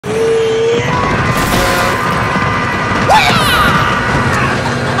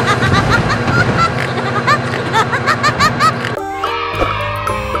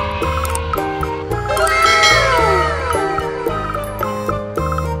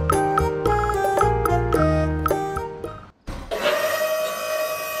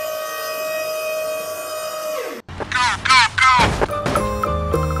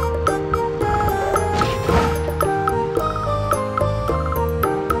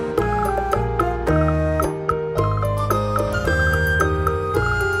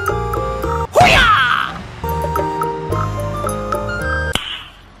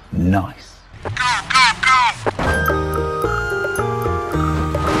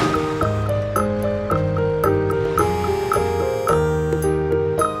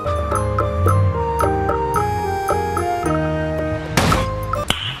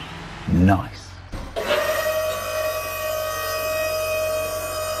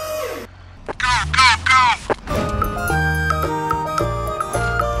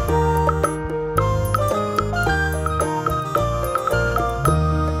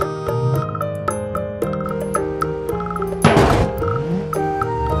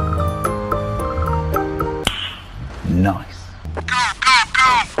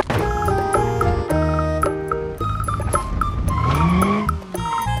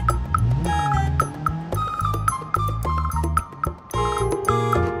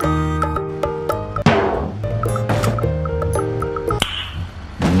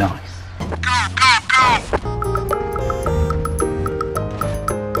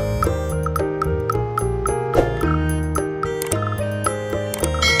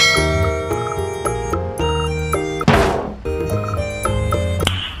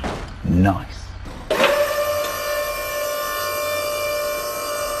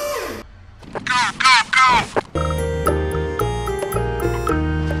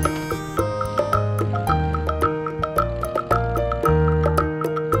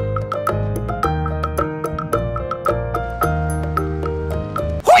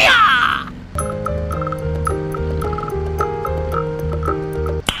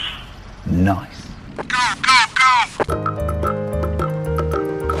Nice. Go, go, go!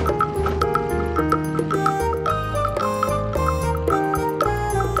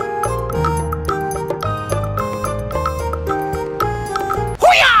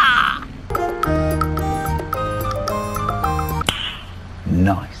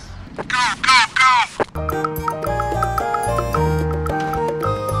 Nice. Go, go, go!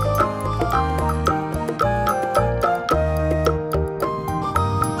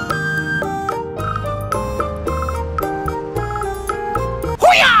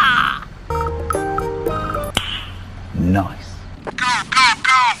 Nice. Go, go,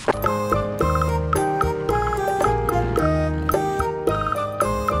 go!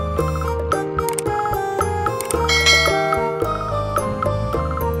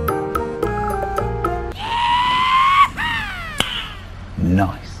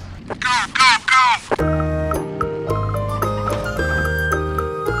 Nice. Go, go, go!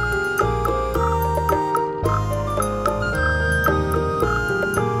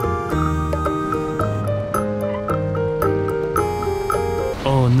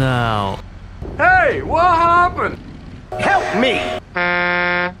 Oh no. Hey, what happened? Help me!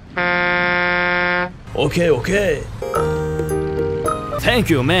 Okay, okay. Thank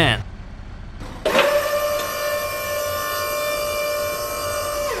you, man.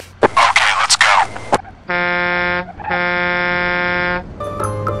 Okay, let's go.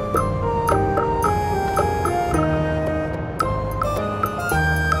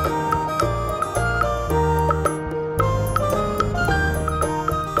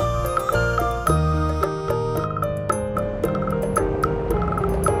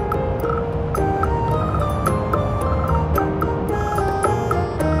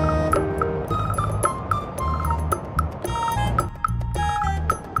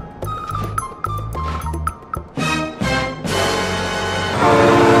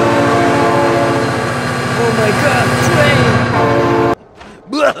 Oh my god, train!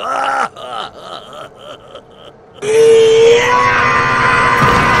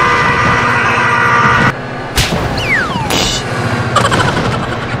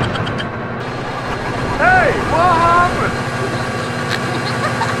 Hey, what happened?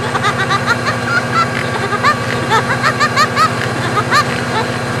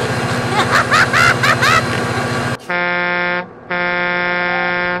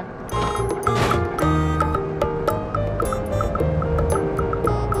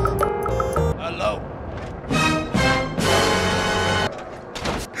 Hello.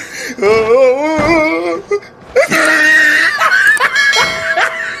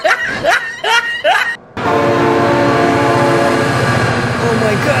 Oh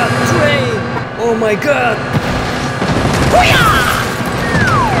my god, train! Oh my god!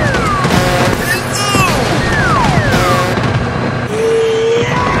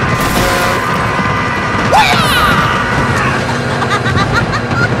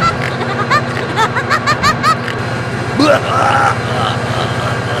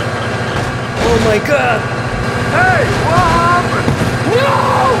 Oh my god! Hey, what happened? No!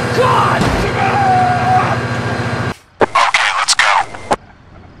 God! Okay, let's go.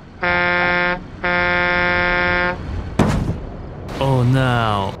 Oh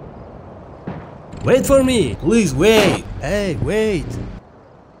no. Wait for me! Please wait! Hey, wait!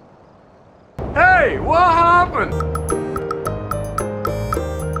 Hey, what happened?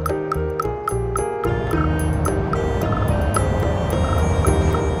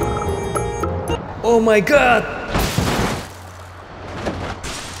 Oh my god!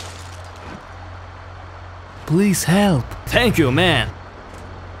 Please help! Thank you, man!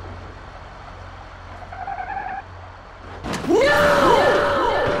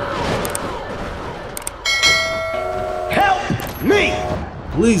 Help me!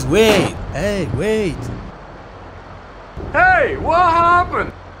 Please wait! Hey, wait! Hey, what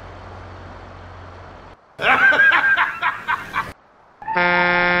happened?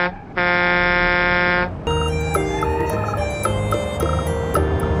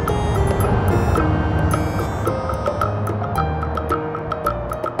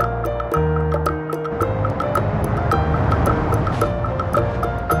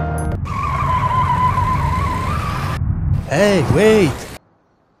 Hey, wait!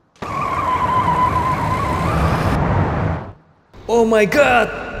 Oh my god!